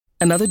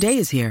Another day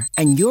is here,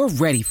 and you're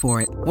ready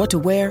for it. What to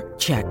wear?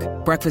 Check.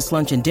 Breakfast,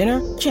 lunch, and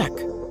dinner? Check.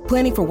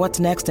 Planning for what's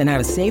next and how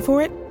to save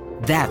for it?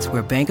 That's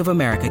where Bank of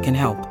America can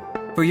help.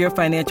 For your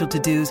financial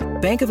to-dos,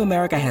 Bank of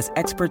America has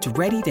experts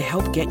ready to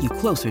help get you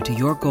closer to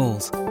your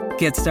goals.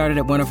 Get started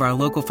at one of our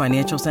local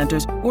financial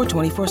centers or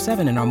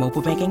 24/7 in our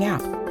mobile banking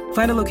app.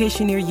 Find a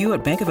location near you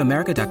at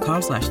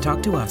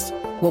bankofamerica.com/talktous.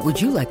 What would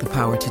you like the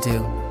power to do?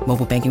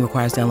 Mobile banking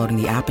requires downloading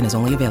the app and is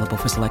only available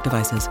for select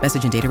devices.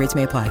 Message and data rates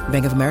may apply.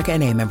 Bank of America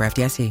N.A., member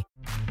FDIC.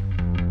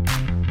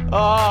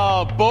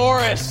 Oh,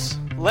 Boris,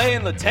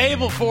 laying the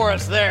table for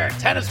us there.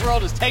 Tennis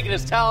World is taking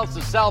his talents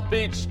to South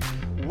Beach.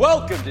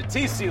 Welcome to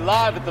TC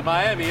Live at the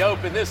Miami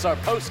Open. This is our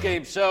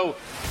post-game show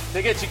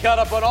to get you caught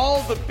up on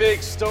all the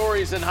big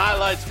stories and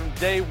highlights from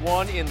day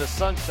one in the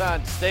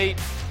Sunshine State.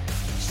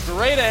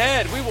 Straight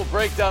ahead, we will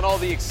break down all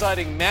the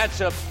exciting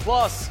matchups.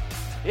 Plus,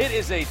 it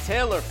is a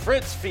Taylor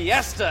Fritz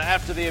fiesta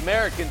after the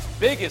Americans'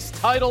 biggest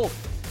title.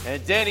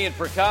 And Danny and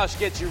Prakash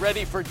get you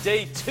ready for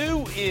day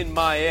two in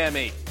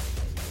Miami.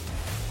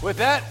 With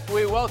that,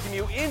 we welcome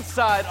you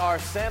inside our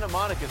Santa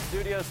Monica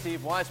studio.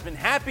 Steve Weissman,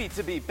 happy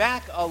to be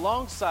back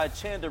alongside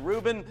Chanda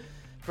Rubin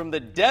from the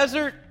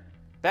desert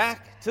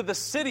back to the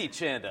city,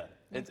 Chanda.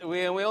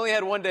 We only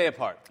had 1 day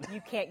apart.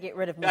 You can't get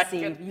rid of me,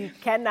 Steve. You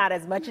cannot,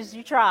 as much as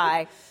you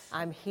try.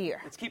 I'm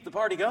here. Let's keep the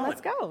party going. Let's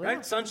go. Right?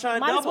 Yeah.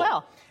 Sunshine Might double. as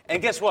well.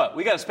 And guess what?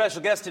 We got a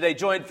special guest today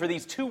joined for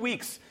these 2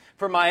 weeks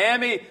for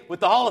Miami with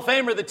the Hall of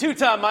Famer, the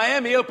two-time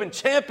Miami Open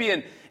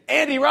champion,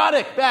 Andy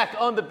Roddick, back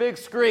on the big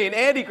screen.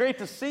 Andy, great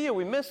to see you.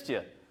 We missed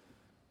you.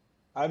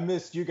 I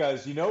missed you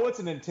guys. You know what's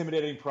an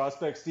intimidating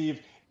prospect,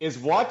 Steve? Is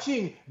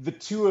watching the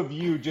two of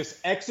you just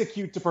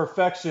execute to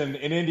perfection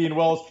in Indian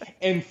Wells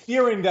and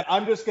fearing that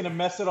I'm just going to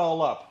mess it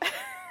all up.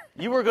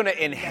 You were going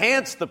to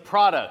enhance the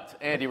product,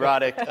 Andy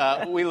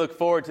Roddick. We look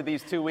forward to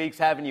these 2 weeks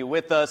having you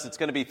with us. It's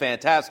going to be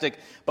fantastic.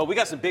 But we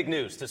got some big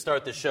news to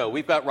start the show.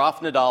 We've got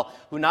Rafa Nadal,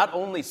 who not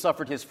only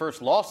suffered his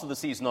first loss of the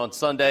season on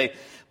Sunday,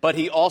 but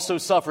he also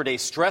suffered a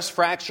stress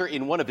fracture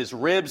in one of his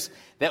ribs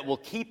that will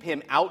keep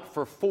him out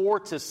for 4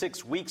 to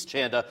 6 weeks,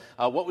 Chanda.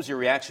 What was your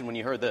reaction when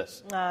you heard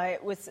this?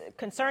 It was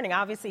concerning,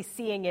 obviously,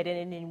 seeing it in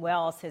Indian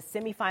Wells. His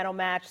semifinal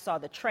match, saw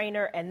the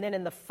trainer, and then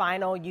in the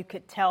final, you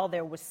could tell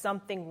there was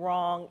something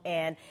wrong,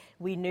 and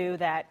we knew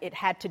that it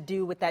had to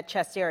do with that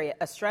chest area.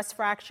 A stress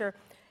fracture,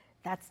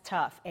 that's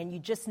tough, and you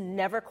just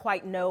never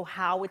quite know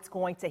how it's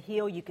going to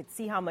heal. You could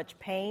see how much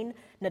pain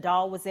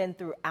Nadal was in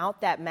throughout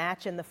that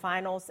match in the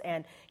finals,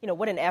 and, you know,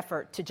 what an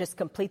effort to just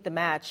complete the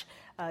match.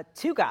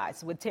 2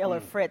 guys with Taylor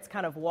Fritz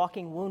kind of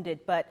walking wounded,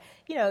 but,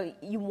 you know,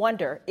 you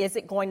wonder, is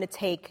it going to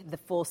take the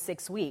full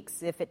 6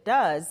 weeks? If it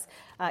does,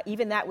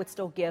 even that would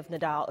still give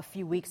Nadal a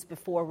few weeks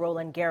before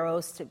Roland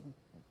Garros to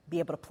be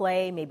able to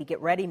play, maybe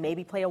get ready,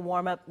 maybe play a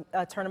warm-up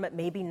tournament,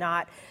 maybe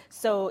not.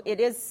 So it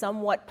is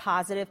somewhat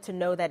positive to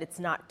know that it's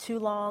not too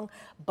long,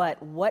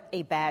 but what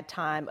a bad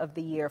time of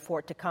the year for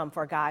it to come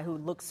for a guy who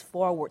looks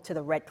forward to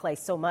the red clay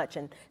so much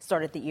and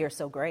started the year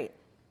so great.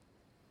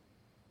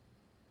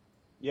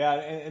 Yeah,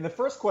 and the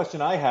first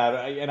question I had,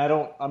 and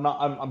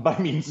I'm by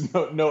means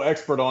no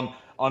expert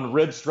on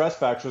rib stress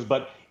fractures,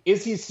 but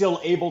is he still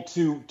able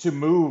to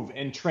move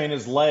and train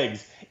his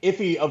legs if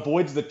he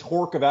avoids the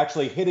torque of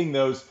actually hitting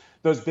those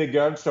big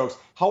yard strokes?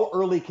 How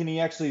early can he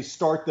actually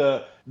start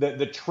the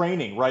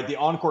training, right? The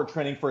on-court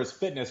training for his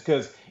fitness?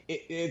 Because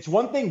it's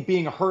one thing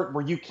being hurt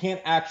where you can't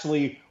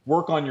actually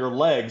work on your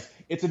legs.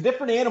 It's a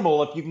different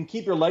animal if you can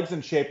keep your legs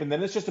in shape, and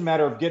then it's just a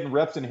matter of getting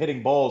reps and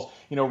hitting balls.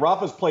 You know,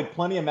 Rafa's played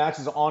plenty of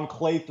matches on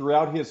clay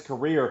throughout his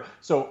career,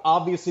 so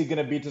obviously going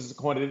to be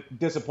disappointed.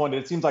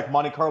 It seems like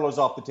Monte Carlo's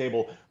off the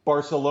table,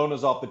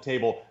 Barcelona's off the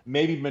table,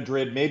 maybe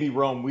Madrid, maybe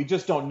Rome. We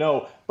just don't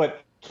know.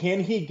 But can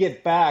he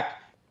get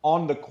back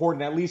on the court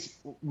and at least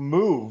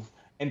move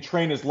and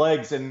train his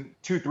legs in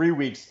 2-3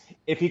 weeks?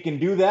 If he can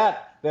do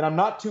that, then I'm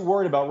not too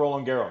worried about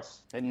Roland Garros.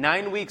 And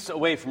 9 weeks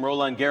away from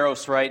Roland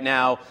Garros right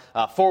now.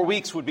 4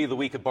 weeks would be the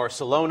week of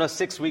Barcelona.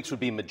 6 weeks would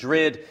be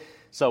Madrid.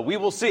 So we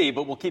will see,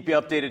 but we'll keep you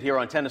updated here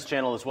on Tennis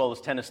Channel as well as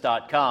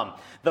Tennis.com.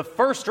 The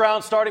first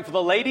round starting for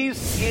the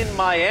ladies in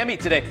Miami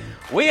today.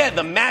 We had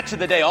the match of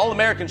the day,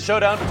 All-American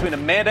showdown between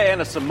Amanda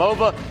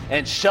Anisimova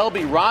and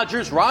Shelby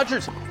Rogers.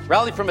 Rogers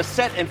rallied from a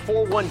set and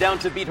 4-1 down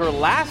to beat her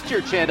last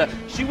year, Chanda.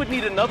 She would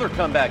need another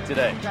comeback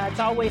today. It's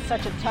always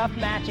such a tough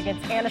match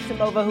against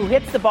Anisimova, who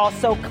hits the ball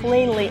so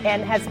cleanly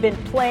and has been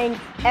playing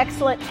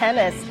excellent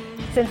tennis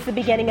since the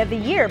beginning of the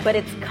year, but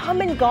it's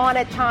come and gone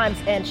at times,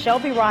 and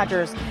Shelby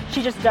Rogers,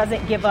 she just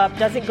doesn't give up,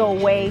 doesn't go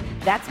away.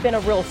 That's been a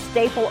real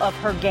staple of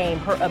her game,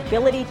 her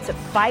ability to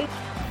fight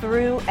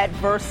through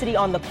adversity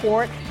on the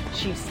court.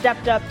 She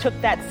stepped up, took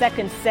that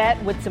second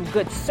set with some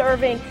good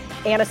serving.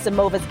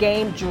 Anisimova's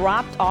game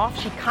dropped off.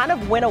 She kind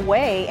of went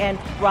away, and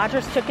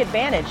Rogers took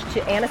advantage.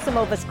 To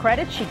Anisimova's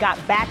credit, she got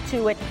back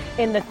to it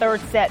in the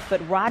third set, but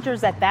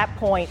Rogers at that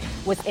point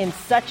was in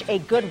such a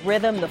good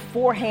rhythm. The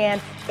forehand,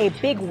 a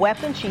big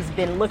weapon. She's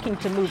been looking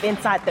to move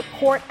inside the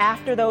court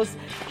after those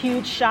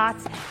huge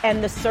shots,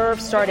 and the serve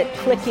started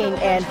clicking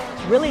and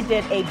really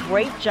did a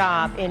great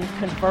job in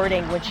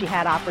converting when she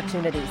had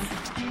opportunities.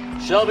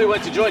 Shelby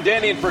went to join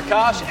Danny and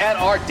Prakash at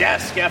our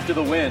desk after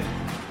the win.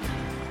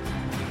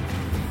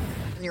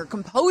 Your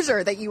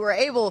composure that you were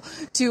able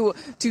to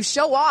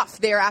show off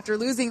there after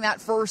losing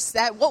that first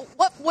set.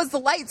 What was the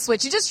light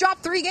switch? You just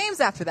dropped 3 games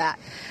after that.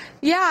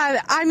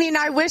 Yeah, I mean,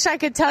 I wish I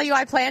could tell you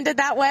I planned it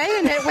that way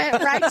and it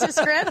went right to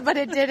script, but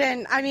it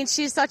didn't. I mean,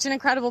 she's such an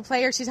incredible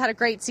player. She's had a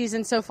great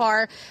season so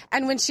far.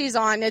 And when she's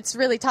on, it's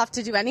really tough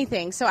to do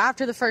anything. So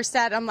after the first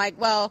set, I'm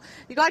like, well,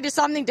 you got to do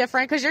something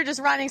different because you're just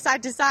running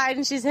side to side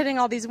and she's hitting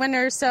all these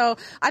winners. So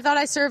I thought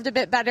I served a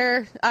bit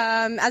better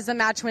as the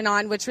match went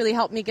on, which really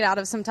helped me get out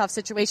of some tough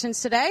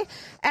situations today.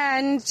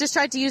 And just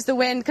tried to use the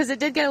wind because it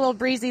did get a little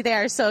breezy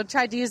there. So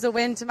tried to use the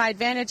wind to my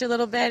advantage a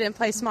little bit and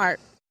play smart.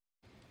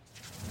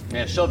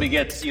 Yeah, Shelby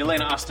gets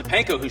Elena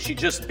Ostapenko, who she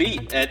just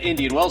beat at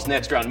Indian Wells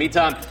next round.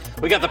 Meantime,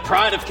 we got the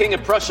pride of King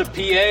of Prussia,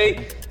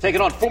 PA,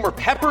 taking on former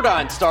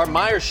Pepperdine star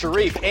Meyer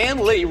Sharif.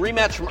 Ann Lee,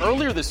 rematch from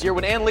earlier this year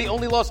when Ann Lee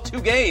only lost 2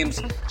 games.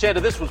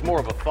 Chanda, this was more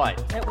of a fight.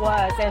 It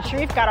was, and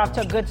Sharif got off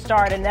to a good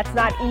start, and that's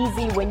not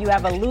easy when you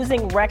have a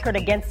losing record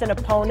against an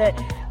opponent.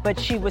 But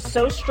she was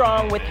so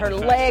strong with her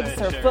legs,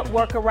 her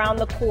footwork around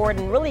the court,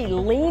 and really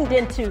leaned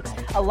into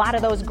a lot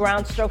of those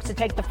ground strokes to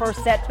take the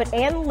first set. But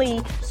Ann Lee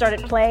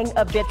started playing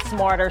a bit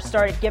smarter,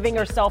 started giving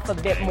herself a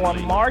bit more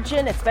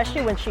margin,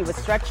 especially when she was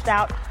stretched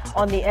out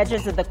on the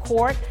edges of the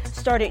court,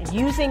 started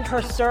using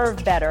her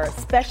serve better,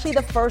 especially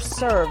the first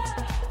serve,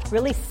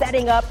 really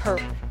setting up her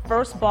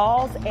first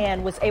balls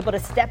and was able to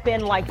step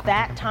in like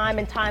that time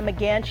and time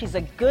again. She's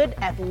a good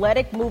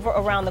athletic mover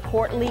around the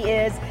court, Lee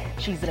is.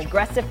 She's an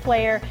aggressive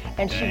player,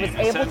 and she was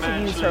able to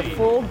use her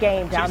full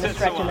game down the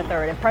stretch in the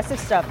third. Impressive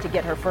stuff to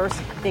get her first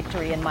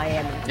victory in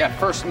Miami. Yeah,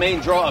 first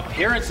main draw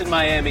appearance in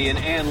Miami, and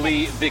Ann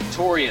Lee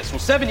victorious. Well,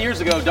 7 years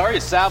ago,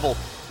 Daria Saville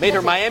made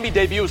her Miami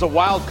debut as a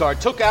wild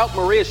card, took out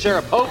Maria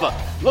Sharapova,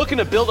 looking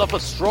to build up a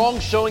strong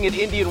showing at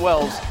Indian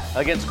Wells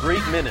against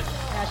Greet Minnen.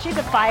 She's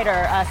a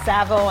fighter,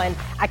 Saville, and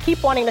I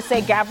keep wanting to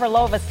say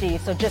Gavrilova, Steve,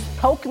 so just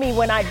poke me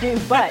when I do.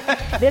 But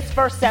this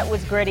first set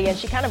was gritty, and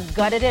she kind of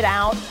gutted it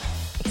out,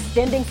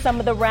 extending some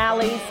of the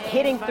rallies,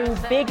 hitting through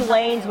big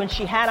lanes when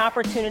she had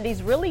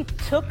opportunities, really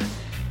took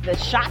the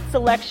shot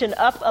selection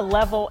up a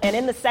level, and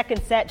in the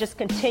second set just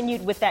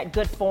continued with that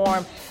good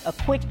form. A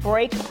quick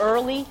break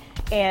early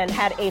and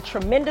had a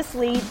tremendous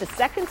lead. The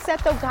second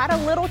set, though, got a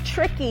little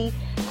tricky.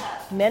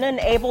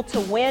 Minnen able to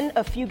win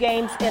a few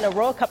games in a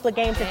row, a couple of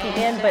games at the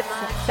end, but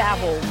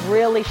Saville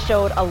really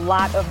showed a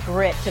lot of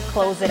grit to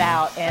close it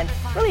out, and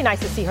really nice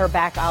to see her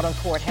back out on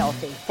court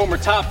healthy. Former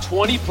top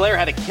 20 player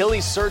had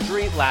Achilles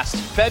surgery last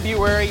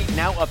February,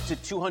 now up to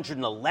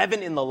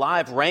 211 in the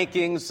live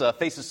rankings,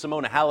 faces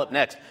Simona Halep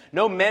next.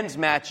 No men's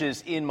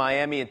matches in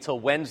Miami until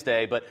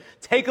Wednesday, but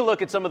take a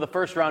look at some of the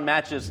first-round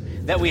matches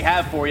that we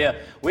have for you.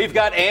 We've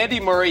got Andy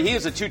Murray. He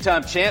is a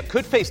 2-time champ,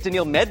 could face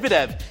Daniil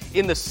Medvedev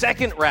in the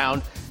second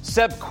round.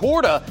 Seb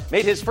Korda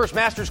made his first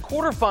Masters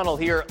quarterfinal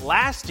here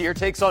last year,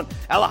 takes on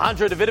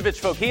Alejandro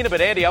Davidovich Fokina. But,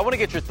 Andy, I want to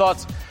get your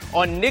thoughts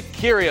on Nick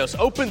Kyrgios.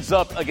 Opens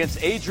up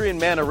against Adrian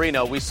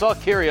Manarino. We saw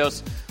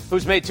Kyrgios,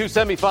 who's made 2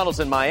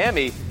 semifinals in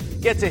Miami,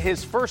 get to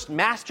his first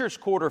Masters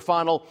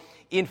quarterfinal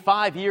in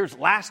 5 years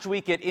last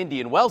week at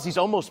Indian Wells. He's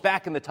almost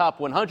back in the top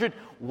 100.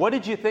 What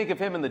did you think of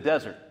him in the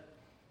desert?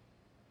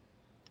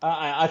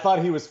 I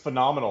thought he was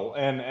phenomenal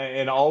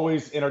and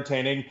always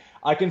entertaining.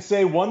 I can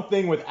say one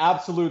thing with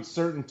absolute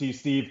certainty,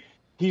 Steve.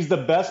 He's the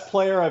best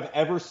player I've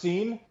ever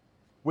seen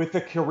with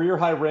a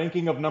career-high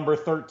ranking of number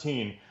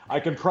 13. I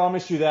can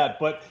promise you that.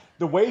 But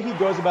the way he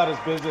goes about his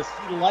business,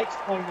 he likes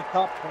playing the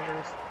top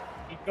players.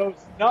 He goes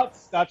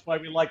nuts. That's why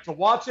we like to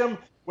watch him.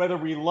 Whether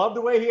we love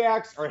the way he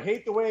acts or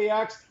hate the way he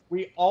acts,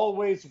 we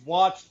always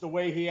watch the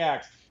way he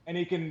acts. And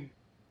he can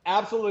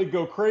absolutely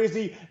go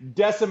crazy,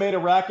 decimate a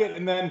racket,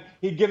 and then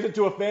he gives it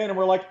to a fan, and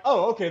we're like,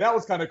 oh, okay, that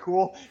was kind of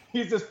cool.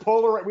 He's this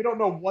polar. We don't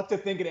know what to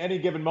think at any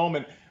given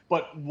moment.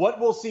 But what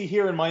we'll see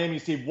here in Miami,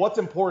 Steve, what's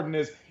important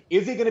is he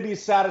going to be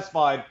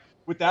satisfied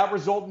with that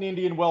result in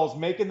Indian Wells,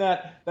 making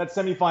that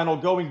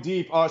semifinal, going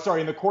deep,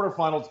 in the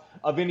quarterfinals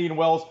of Indian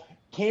Wells?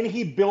 Can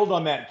he build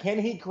on that? Can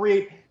he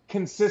create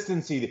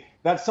consistency?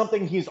 That's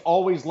something he's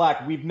always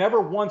lacked. We've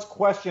never once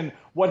questioned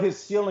what his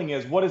ceiling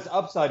is, what his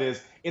upside is.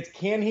 It's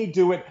can he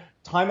do it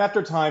time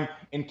after time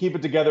and keep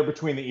it together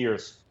between the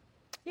ears?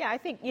 Yeah, I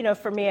think,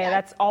 for me,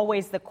 that's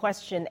always the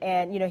question.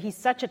 And, he's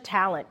such a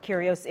talent,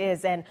 Kyrgios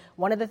is. And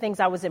one of the things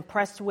I was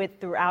impressed with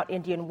throughout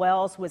Indian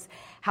Wells was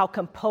how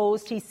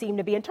composed he seemed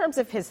to be in terms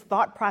of his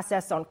thought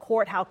process on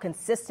court, how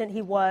consistent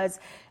he was.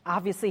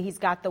 Obviously, he's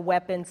got the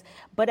weapons.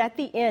 But at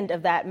the end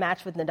of that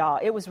match with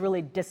Nadal, it was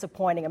really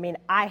disappointing. I mean,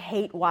 I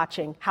hate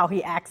watching how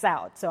he acts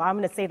out. So I'm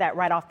going to say that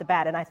right off the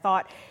bat. And I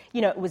thought,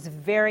 it was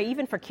very,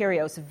 even for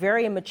Kyrgios,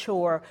 very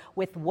immature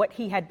with what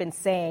he had been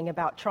saying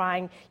about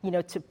trying,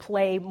 to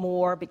play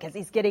more more because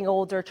he's getting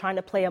older, trying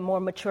to play a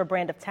more mature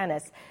brand of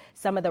tennis.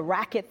 Some of the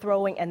racket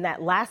throwing and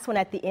that last one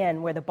at the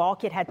end where the ball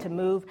kid had to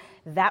move,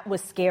 that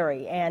was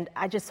scary. And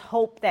I just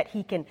hope that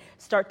he can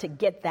start to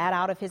get that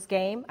out of his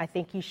game. I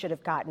think he should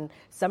have gotten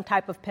some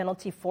type of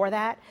penalty for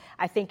that.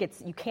 I think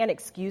you can't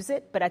excuse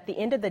it, but at the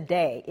end of the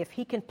day, if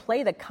he can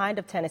play the kind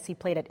of tennis he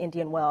played at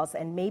Indian Wells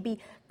and maybe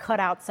cut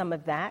out some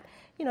of that,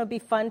 it'd be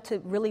fun to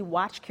really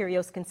watch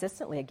Kyrgios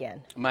consistently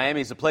again.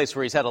 Miami's a place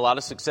where he's had a lot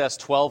of success,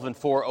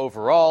 12-4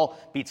 overall,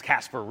 beats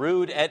Casper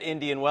Ruud at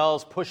Indian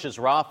Wells, pushes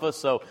Rafa.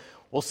 So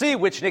we'll see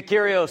which Nick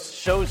Kyrgios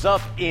shows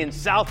up in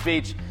South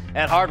Beach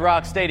at Hard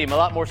Rock Stadium. A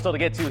lot more still to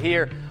get to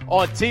here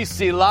on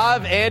TC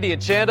Live. Andy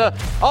and Chanda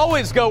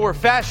always go where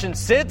fashion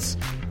sits.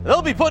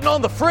 They'll be putting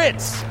on the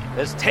Fritz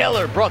as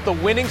Taylor brought the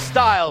winning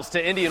styles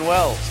to Indian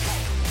Wells.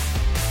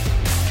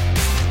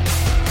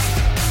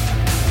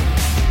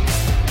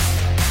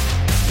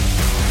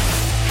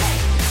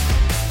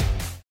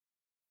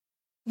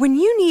 When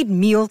you need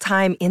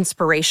mealtime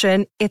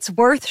inspiration, it's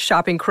worth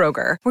shopping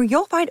Kroger, where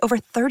you'll find over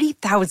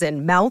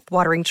 30,000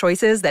 mouth-watering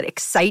choices that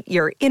excite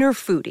your inner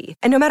foodie.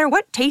 And no matter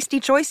what tasty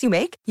choice you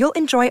make, you'll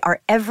enjoy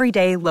our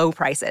everyday low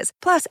prices,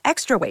 plus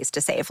extra ways to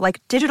save,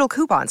 like digital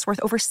coupons worth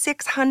over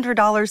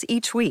 $600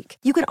 each week.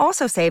 You can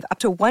also save up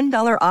to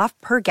 $1 off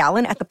per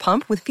gallon at the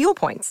pump with fuel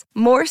points.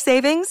 More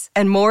savings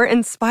and more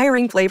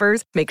inspiring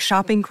flavors make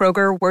shopping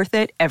Kroger worth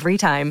it every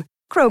time.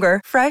 Kroger,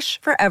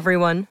 fresh for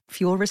everyone.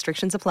 Fuel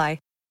restrictions apply.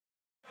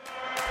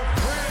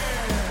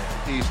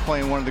 He's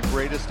playing one of the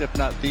greatest, if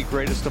not the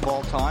greatest of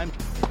all time.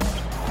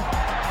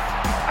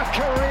 A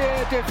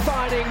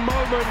career-defining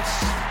moment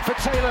for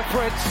Taylor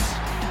Fritz,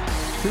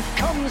 who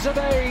comes of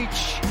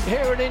age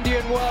here in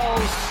Indian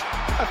Wells.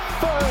 A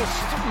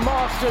first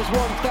Masters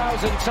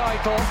 1000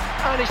 title,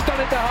 and he's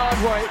done it the hard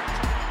way.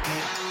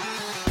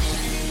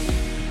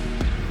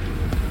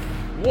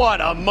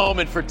 What a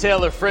moment for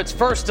Taylor Fritz.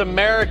 First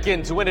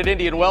American to win at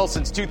Indian Wells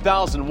since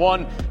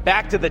 2001.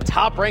 Back to the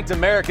top-ranked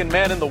American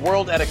man in the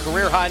world at a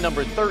career-high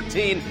number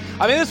 13.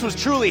 I mean, this was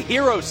truly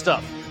hero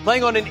stuff.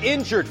 Playing on an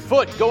injured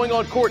foot, going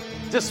on court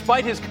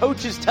despite his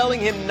coaches telling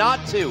him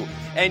not to,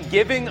 and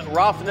giving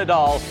Rafa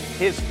Nadal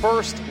his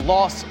first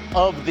loss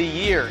of the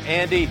year.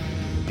 Andy,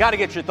 got to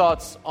get your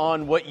thoughts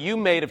on what you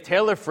made of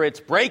Taylor Fritz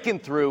breaking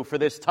through for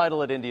this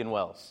title at Indian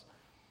Wells.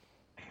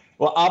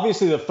 Well,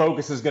 obviously the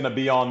focus is going to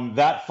be on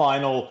that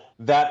final,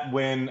 that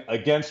win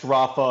against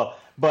Rafa.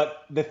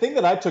 But the thing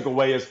that I took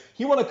away is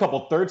he won a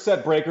couple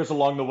third-set breakers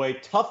along the way,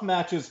 tough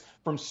matches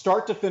from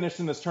start to finish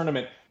in this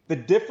tournament. The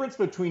difference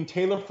between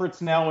Taylor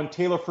Fritz now and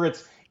Taylor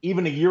Fritz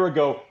even a year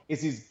ago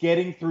is he's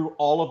getting through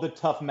all of the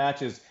tough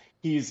matches.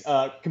 He's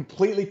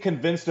completely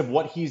convinced of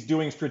what he's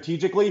doing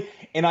strategically.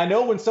 And I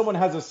know when someone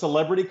has a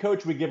celebrity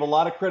coach, we give a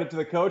lot of credit to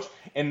the coach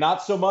and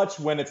not so much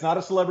when it's not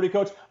a celebrity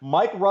coach.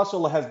 Mike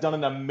Russell has done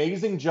an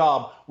amazing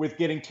job with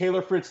getting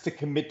Taylor Fritz to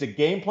commit to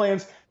game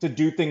plans, to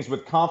do things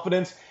with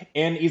confidence,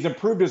 and he's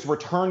improved his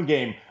return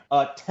game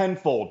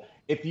tenfold.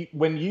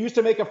 When you used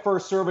to make a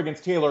first serve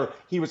against Taylor,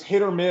 he was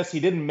hit or miss. He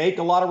didn't make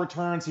a lot of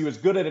returns. He was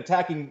good at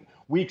attacking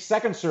weak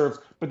second serves,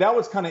 but that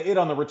was kind of it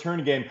on the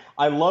return game.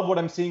 I love what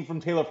I'm seeing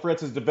from Taylor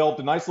Fritz. Has developed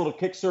a nice little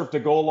kick serve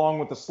to go along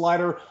with the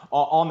slider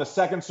on the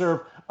second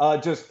serve.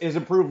 Just has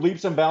improved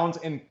leaps and bounds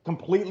and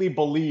completely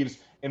believes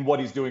in what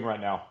he's doing right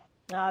now.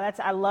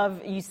 I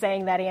love you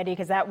saying that, Andy,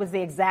 because that was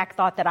the exact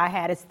thought that I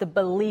had. It's the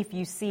belief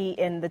you see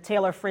in the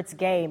Taylor Fritz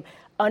game.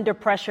 Under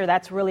pressure,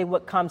 that's really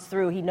what comes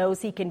through. He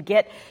knows he can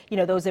get,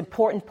 those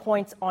important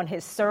points on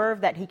his serve,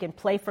 that he can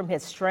play from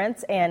his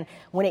strengths. And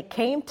when it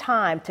came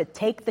time to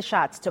take the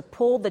shots, to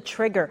pull the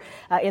trigger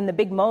in the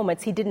big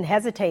moments, he didn't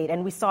hesitate.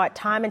 And we saw it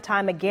time and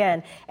time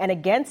again. And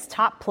against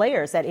top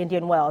players at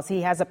Indian Wells,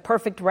 he has a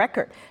perfect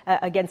record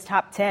against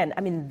top 10.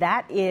 I mean,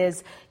 that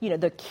is,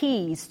 the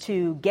keys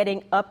to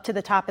getting up to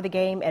the top of the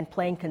game and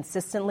playing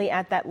consistently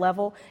at that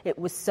level. It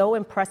was so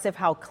impressive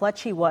how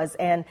clutch he was.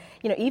 And,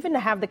 even to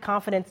have the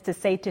confidence to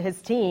say to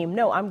his team,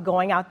 no, I'm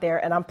going out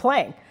there and I'm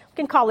playing. You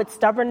can call it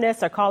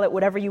stubbornness or call it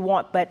whatever you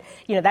want, but,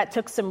 that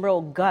took some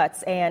real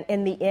guts and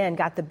in the end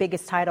got the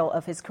biggest title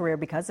of his career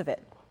because of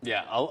it.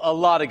 Yeah, a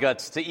lot of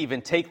guts to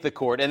even take the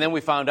court. And then we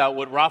found out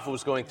what Rafa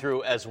was going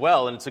through as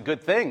well. And it's a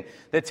good thing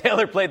that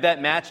Taylor played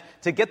that match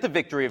to get the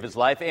victory of his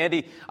life.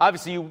 Andy,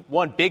 obviously you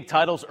won big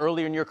titles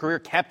earlier in your career,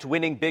 kept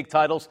winning big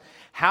titles.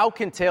 How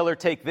can Taylor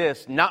take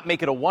this, not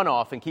make it a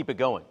one-off, and keep it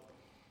going?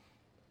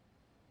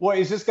 Well,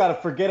 he's just got to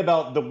forget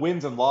about the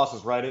wins and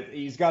losses, right?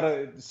 He's got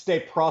to stay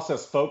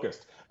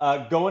process-focused.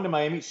 Go into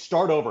Miami,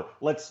 start over.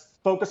 Let's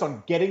focus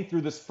on getting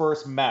through this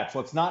first match.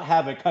 Let's not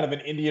have a kind of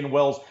an Indian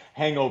Wells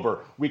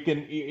hangover.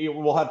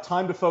 We'll have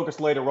time to focus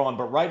later on,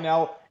 but right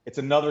now it's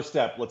another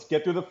step. Let's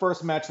get through the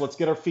first match. Let's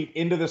get our feet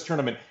into this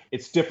tournament.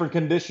 It's different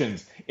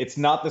conditions. It's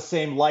not the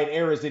same light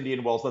air as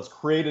Indian Wells. Let's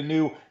create a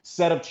new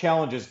set of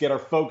challenges, get our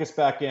focus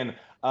back in.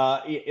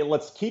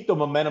 Let's keep the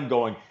momentum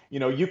going.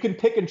 You can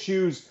pick and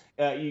choose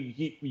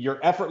your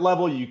effort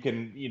level, you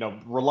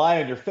can,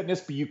 rely on your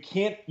fitness, but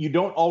you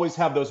don't always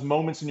have those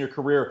moments in your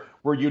career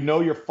where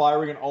you're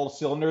firing on all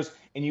cylinders,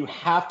 and you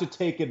have to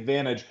take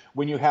advantage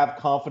when you have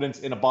confidence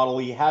in a bottle.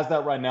 He has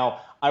that right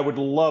now. I would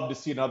love to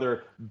see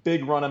another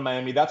big run in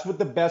Miami. That's what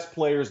the best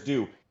players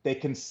do. They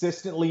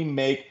consistently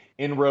make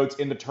inroads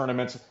into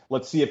tournaments.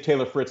 Let's see if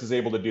Taylor Fritz is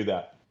able to do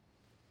that.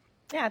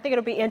 Yeah, I think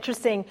it'll be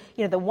interesting.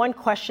 The one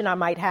question I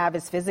might have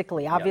is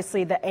physically.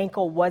 Obviously, the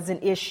ankle was an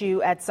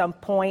issue at some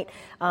point.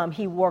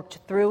 He worked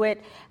through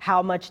it.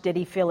 How much did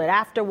he feel it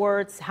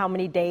afterwards? How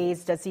many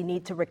days does he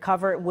need to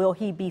recover? Will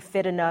he be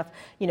fit enough,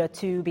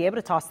 to be able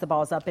to toss the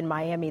balls up in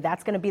Miami?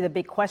 That's going to be the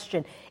big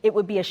question. It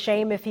would be a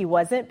shame if he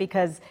wasn't,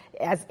 because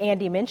as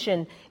Andy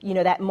mentioned,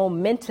 that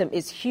momentum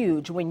is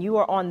huge. When you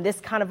are on this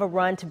kind of a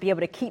run, to be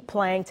able to keep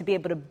playing, to be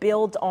able to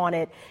build on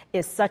it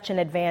is such an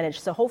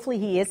advantage. So hopefully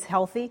he is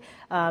healthy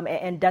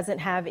and doesn't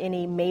have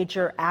any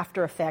major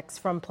after effects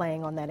from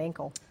playing on that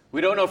ankle.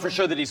 We don't know for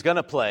sure that he's going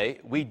to play.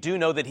 We do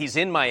know that he's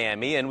in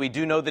Miami, and we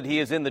do know that he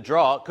is in the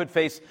draw. Could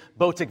face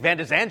Botic van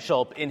de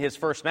Zandschulp in his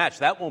first match.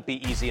 That won't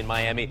be easy in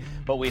Miami,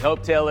 but we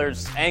hope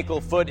Taylor's ankle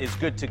foot is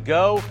good to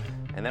go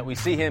and that we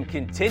see him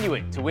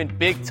continuing to win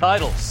big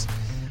titles.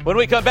 When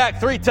we come back,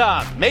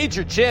 three-time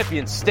major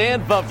champion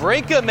Stan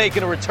Wawrinka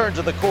making a return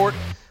to the court.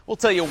 We'll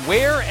tell you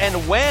where and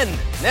when.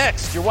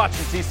 Next, you're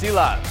watching TC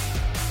Live.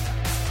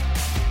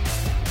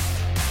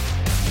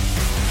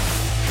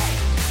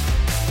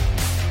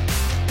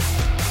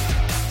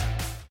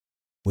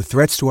 With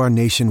threats to our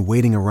nation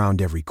waiting around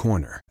every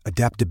corner,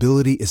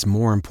 adaptability is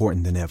more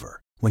important than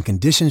ever. When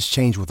conditions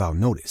change without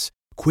notice,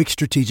 quick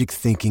strategic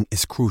thinking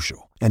is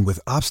crucial. And with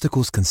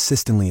obstacles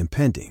consistently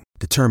impending,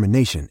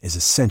 determination is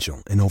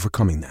essential in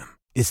overcoming them.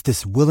 It's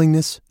this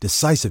willingness,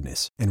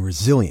 decisiveness, and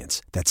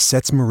resilience that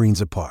sets Marines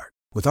apart.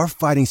 With our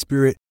fighting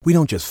spirit, we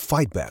don't just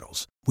fight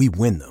battles, we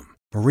win them.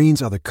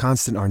 Marines are the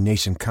constant our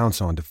nation counts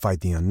on to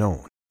fight the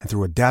unknown. And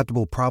through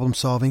adaptable problem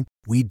solving,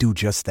 we do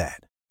just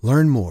that.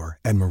 Learn more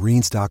at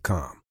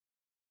Marines.com.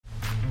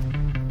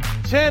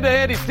 Chanda,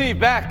 Andy, Steve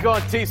back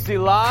on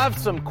TC Live.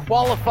 Some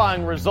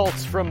qualifying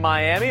results from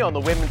Miami on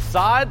the women's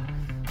side.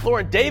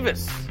 Lauren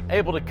Davis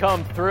able to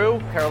come through.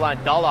 Caroline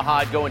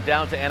Dolehide going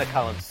down to Anna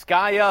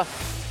Kalinskaya.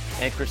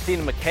 And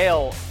Christina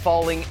McHale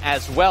falling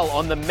as well.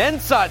 On the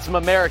men's side, some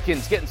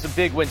Americans getting some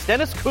big wins.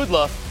 Dennis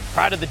Kudla,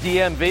 proud of the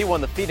DMV,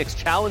 won the Phoenix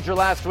Challenger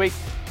last week.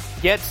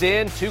 Gets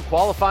in 2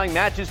 qualifying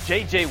matches.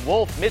 J.J.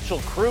 Wolf, Mitchell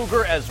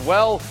Kruger as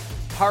well.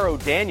 Taro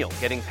Daniel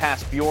getting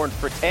past Bjorn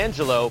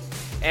Fratangelo.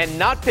 And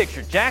not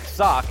pictured, Jack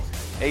Sock,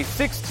 a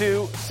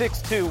 6-2,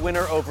 6-2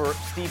 winner over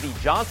Stevie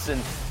Johnson.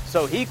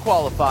 So he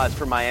qualifies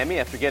for Miami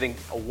after getting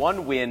a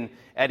 1 win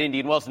at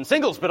Indian Wells in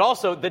singles, but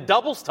also the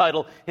doubles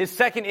title, his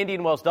second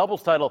Indian Wells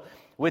doubles title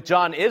with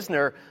John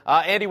Isner.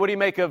 Andy, what do you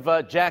make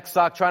of Jack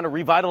Sock trying to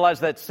revitalize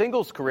that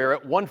singles career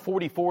at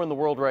 144 in the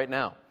world right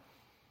now?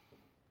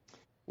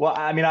 Well,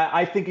 I mean,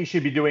 I think he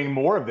should be doing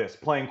more of this,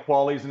 playing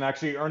qualies and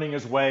actually earning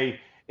his way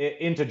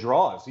into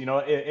draws.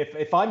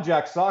 If I'm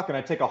Jack Sock and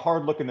I take a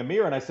hard look in the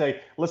mirror and I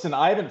say, listen,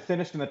 I haven't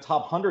finished in the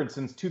top 100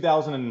 since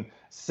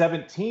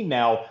 2017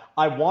 now.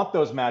 I want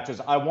those matches.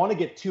 I want to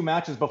get 2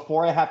 matches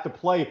before I have to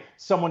play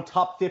someone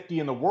top 50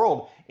 in the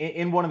world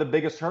in one of the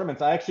biggest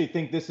tournaments. I actually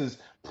think this is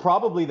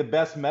probably the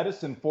best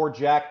medicine for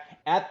Jack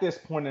at this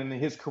point in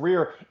his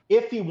career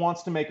if he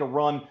wants to make a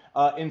run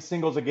in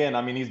singles again.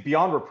 I mean, he's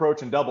beyond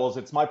reproach in doubles.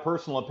 It's my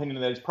personal opinion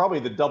that he's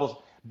probably the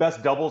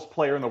best doubles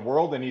player in the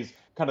world, and he's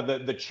kind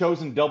of the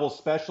chosen doubles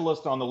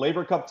specialist on the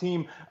Laver Cup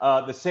team,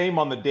 the same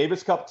on the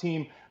Davis Cup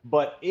team.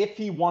 But if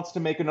he wants to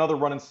make another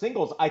run in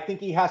singles, I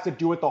think he has to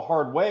do it the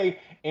hard way.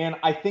 And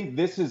I think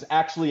this is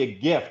actually a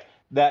gift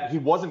that he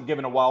wasn't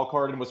given a wild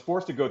card and was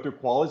forced to go through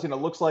qualies. And it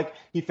looks like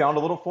he found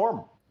a little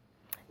form.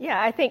 Yeah,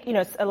 I think,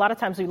 a lot of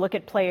times we look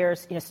at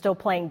players, still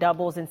playing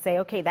doubles and say,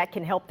 okay, that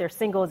can help their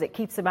singles. It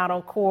keeps them out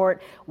on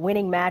court,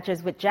 winning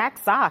matches. With Jack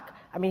Sock,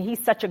 I mean,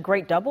 he's such a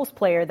great doubles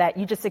player that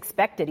you just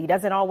expect it. He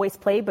doesn't always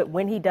play, but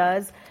when he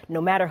does,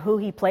 no matter who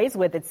he plays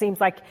with, it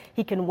seems like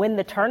he can win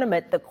the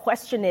tournament. The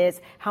question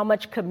is, how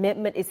much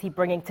commitment is he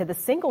bringing to the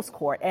singles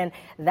court? And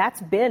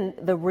that's been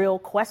the real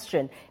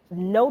question.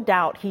 No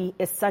doubt he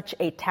is such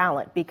a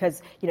talent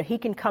because, he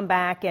can come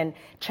back and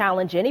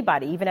challenge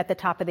anybody, even at the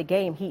top of the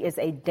game. He is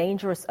a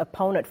dangerous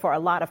opponent for a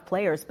lot of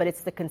players, but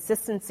it's the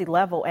consistency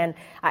level. And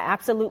I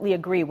absolutely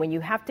agree. When you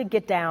have to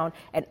get down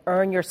and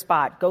earn your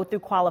spot, go through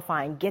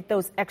qualifying, get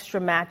those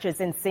extra matches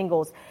in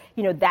singles,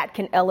 that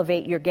can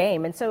elevate your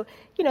game. And so,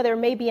 there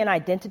may be an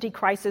identity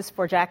crisis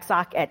for Jack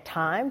Sock at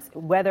times,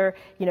 whether,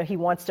 he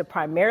wants to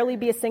primarily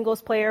be a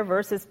singles player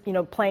versus,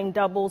 playing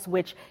doubles,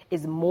 which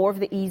is more of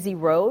the easy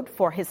road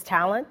for his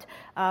talent.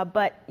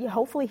 But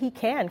hopefully he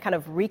can kind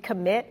of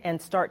recommit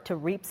and start to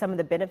reap some of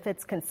the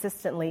benefits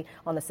consistently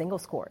on the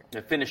singles court.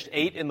 It finished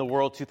 8th in the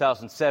world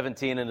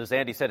 2017, and as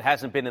Andy said,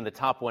 hasn't been in the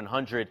top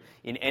 100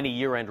 in any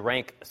year-end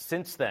rank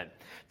since then.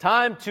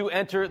 Time to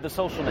enter the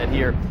social net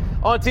here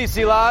on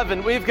TC Live,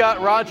 and we've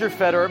got Roger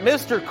Federer,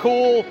 Mr.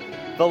 Cool,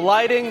 the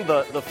lighting,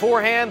 the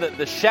forehand,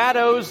 the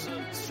shadows,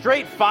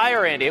 straight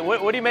fire, Andy.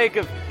 What do you make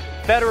of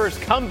Federer's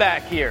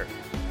comeback here?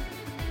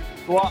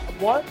 Well,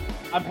 one,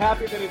 I'm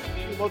happy that his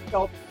knee looks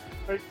healthy,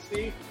 great to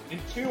see. And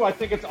two, I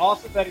think it's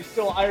awesome that he's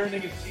still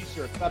ironing his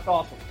T-shirts. That's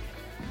awesome.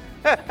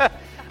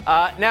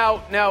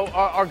 Now,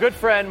 our good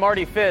friend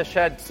Marty Fish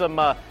had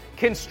some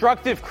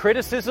constructive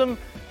criticism,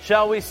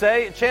 shall we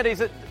say?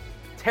 Chandy's a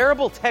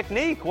terrible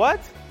technique. What?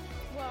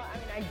 Well,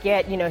 I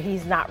get,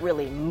 he's not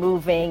really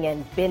moving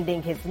and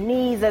bending his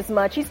knees as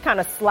much. He's kind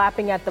of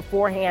slapping at the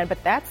forehand,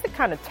 but that's the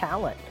kind of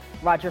talent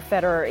Roger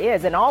Federer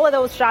is. And all of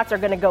those shots are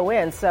going to go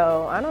in.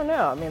 So I don't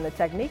know. I mean, the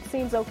technique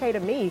seems okay to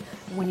me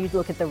when you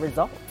look at the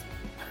results.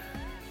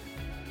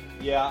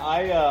 Yeah,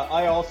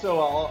 I also,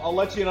 I'll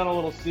let you in on a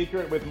little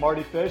secret with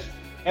Marty Fish.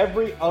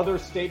 Every other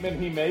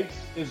statement he makes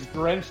is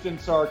drenched in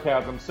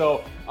sarcasm.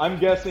 So I'm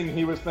guessing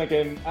he was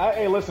thinking,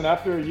 hey, listen,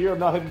 after a year of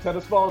not hitting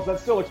tennis balls, that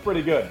still looks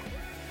pretty good.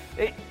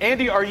 Hey,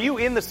 Andy, are you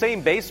in the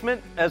same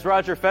basement as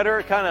Roger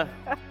Federer? Kind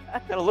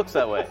of looks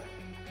that way.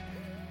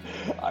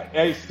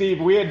 Hey,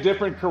 Steve, we had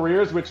different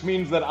careers, which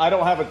means that I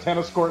don't have a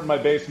tennis court in my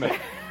basement.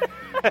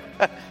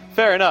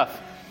 Fair enough.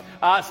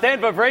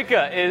 Stan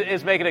Wawrinka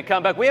is making a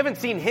comeback. We haven't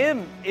seen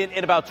him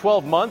in about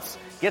 12 months.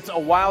 Gets a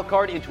wild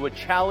card into a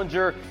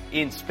challenger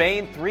in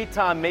Spain,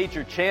 3-time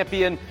major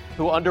champion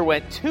who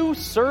underwent 2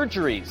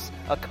 surgeries,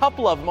 a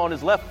couple of them on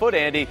his left foot,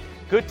 Andy.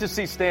 Good to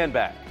see Stan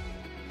back.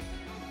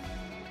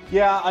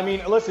 Yeah, I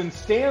mean, listen,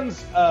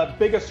 Stan's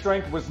biggest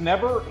strength was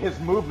never his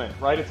movement,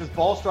 right? It's his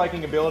ball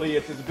striking ability.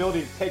 It's his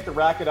ability to take the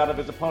racket out of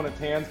his opponent's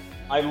hands.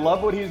 I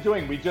love what he's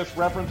doing. We just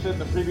referenced it in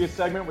the previous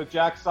segment with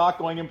Jack Sock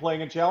going and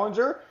playing a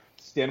challenger.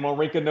 Stan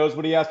Wawrinka knows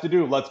what he has to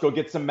do. Let's go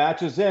get some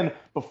matches in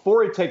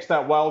before he takes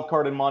that wild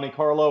card in Monte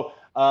Carlo.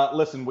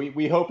 Listen,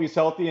 we hope he's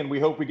healthy, and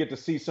we hope we get to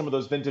see some of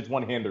those vintage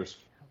one-handers.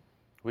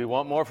 We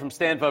want more from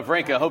Stan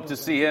Wawrinka. Hope to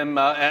see him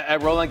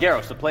at Roland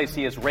Garros, a place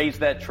he has raised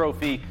that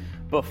trophy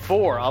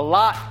before. A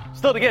lot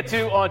still to get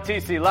to on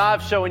TC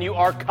Live, showing you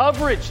our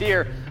coverage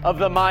here of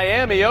the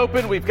Miami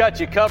Open. We've got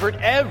you covered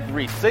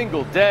every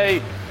single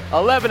day,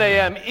 11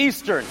 a.m.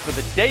 Eastern for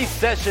the day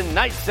session,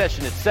 night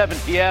session at 7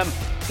 p.m.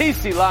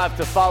 TC Live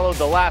to follow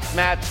the last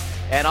match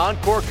and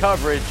encore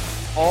coverage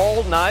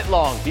all night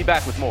long. Be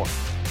back with more.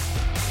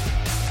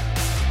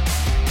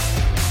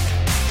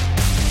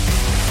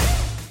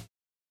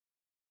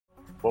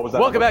 What was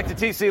that? Welcome back to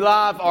TC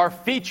Live. Our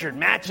featured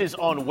matches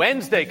on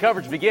Wednesday.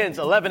 Coverage begins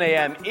 11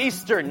 a.m.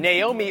 Eastern.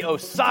 Naomi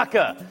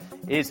Osaka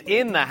is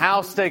in the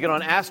house taking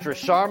on Astra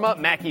Sharma.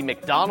 Mackie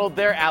McDonald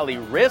there. Ali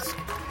Risk.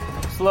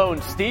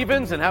 Sloane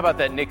Stevens. And how about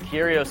that Nick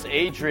Kyrgios,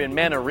 Adrian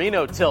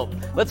Manarino tilt?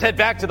 Let's head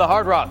back to the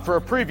Hard Rock for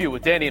a preview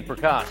with Danny and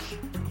Prakash.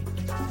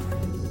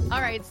 All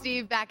right,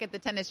 Steve, back at the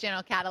Tennis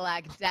Channel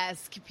Cadillac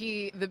desk.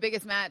 The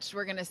biggest match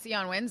we're going to see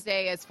on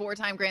Wednesday is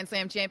 4-time Grand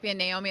Slam champion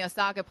Naomi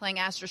Osaka playing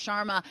Astra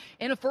Sharma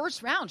in a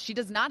first round. She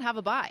does not have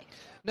a bye.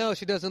 No,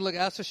 she doesn't. Look,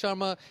 Astra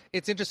Sharma,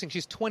 it's interesting.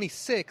 She's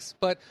 26,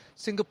 but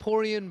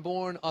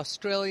Singaporean-born,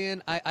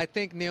 Australian. I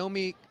think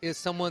Naomi is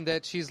someone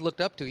that she's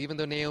looked up to, even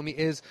though Naomi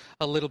is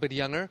a little bit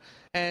younger.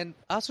 And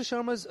Astra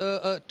Sharma's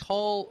a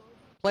tall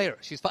player.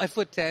 She's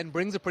 5'10",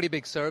 brings a pretty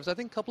big serve. So I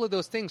think a couple of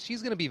those things,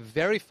 she's going to be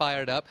very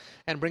fired up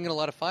and bringing a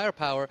lot of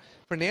firepower.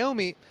 For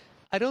Naomi,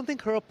 I don't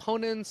think her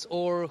opponents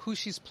or who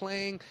she's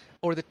playing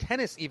or the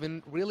tennis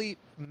even really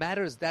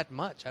matters that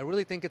much. I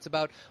really think it's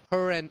about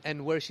her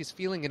and where she's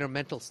feeling in her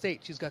mental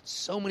state. She's got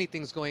so many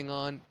things going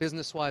on,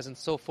 business-wise and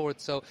so forth.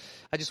 So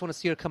I just want to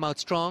see her come out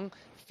strong,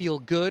 feel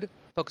good,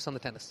 focus on the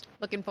tennis.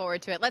 Looking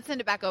forward to it. Let's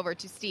send it back over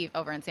to Steve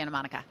over in Santa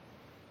Monica.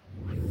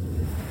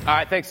 All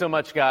right, thanks so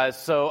much, guys.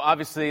 So,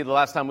 obviously, the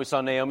last time we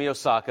saw Naomi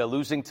Osaka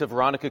losing to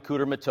Veronika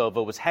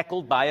Kudermetova was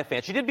heckled by a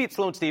fan. She did beat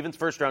Sloane Stevens,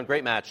 first round,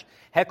 great match.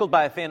 Heckled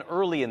by a fan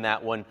early in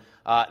that one.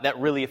 That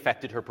really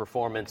affected her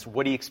performance.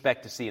 What do you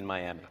expect to see in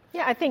Miami?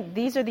 Yeah, I think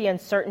these are the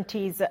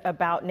uncertainties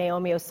about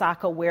Naomi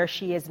Osaka, where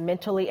she is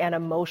mentally and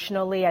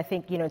emotionally. I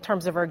think, in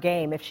terms of her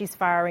game, if she's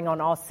firing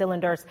on all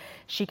cylinders,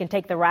 she can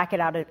take the racket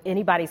out of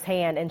anybody's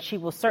hand, and she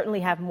will certainly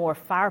have more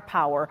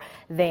firepower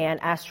than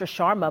Astra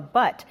Sharma.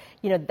 But,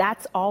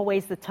 that's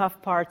always the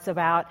tough parts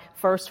about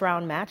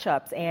first-round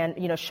matchups. And,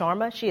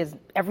 Sharma, she has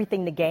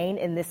everything to gain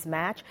in this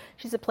match.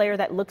 She's a player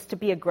that looks to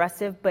be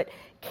aggressive, but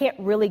can't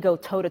really go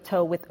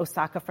toe-to-toe with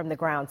Osaka from the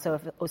ground. So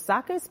if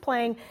Osaka is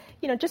playing,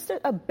 just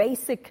a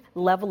basic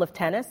level of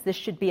tennis, this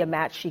should be a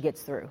match she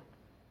gets through.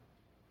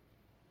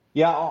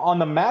 Yeah, on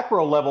the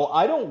macro level,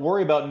 I don't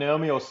worry about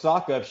Naomi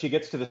Osaka if she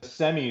gets to the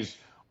semis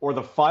or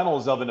the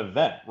finals of an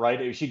event,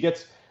 right? If she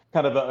gets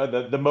kind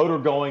of the motor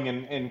going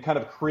and kind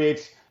of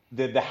creates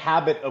the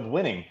habit of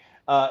winning.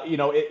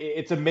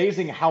 It's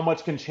amazing how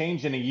much can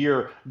change in a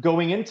year.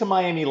 Going into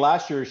Miami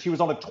last year, she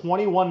was on a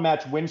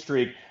 21-match win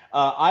streak.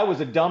 I was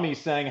a dummy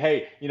saying,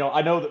 hey,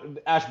 I know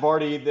that Ash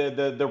Barty,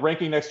 the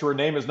ranking next to her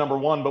name is number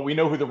 1, but we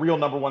know who the real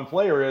number 1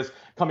 player is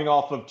coming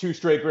off of 2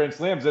 straight Grand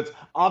Slams. It's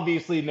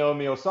obviously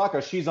Naomi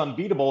Osaka. She's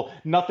unbeatable.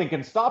 Nothing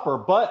can stop her.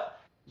 But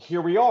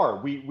here we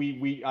are.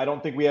 I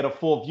don't think we had a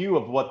full view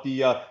of what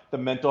the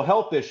mental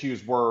health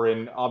issues were,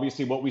 and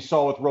obviously what we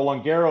saw with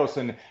Roland Garros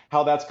and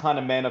how that's kind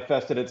of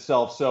manifested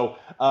itself. So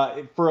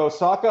for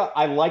Osaka,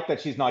 I like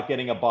that she's not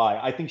getting a bye.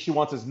 I think she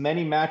wants as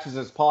many matches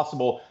as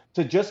possible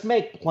to just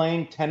make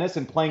playing tennis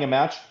and playing a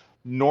match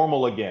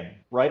normal again,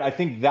 right? I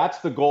think that's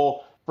the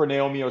goal for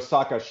Naomi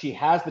Osaka. She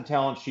has the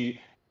talent.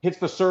 She hits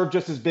the serve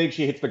just as big.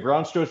 She hits the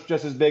ground strokes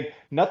just as big.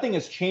 Nothing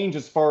has changed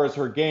as far as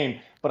her game,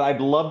 but I'd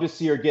love to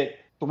see her get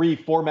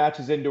 3-4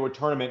 matches into a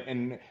tournament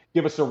and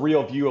give us a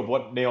real view of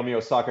what Naomi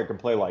Osaka can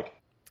play like.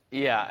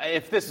 Yeah,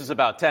 if this is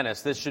about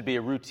tennis, this should be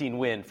a routine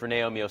win for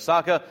Naomi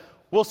Osaka.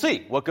 We'll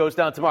see what goes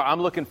down tomorrow.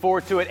 I'm looking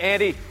forward to it.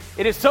 Andy,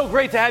 it is so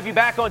great to have you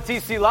back on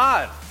TC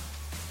Live.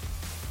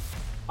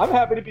 I'm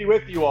happy to be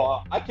with you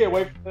all. I can't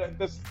wait for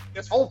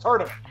this whole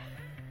tournament.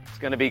 It's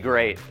going to be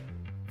great.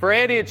 For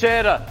Andy and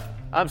Chanda,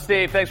 I'm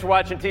Steve. Thanks for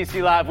watching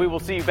TC Live. We will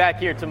see you back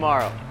here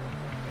tomorrow.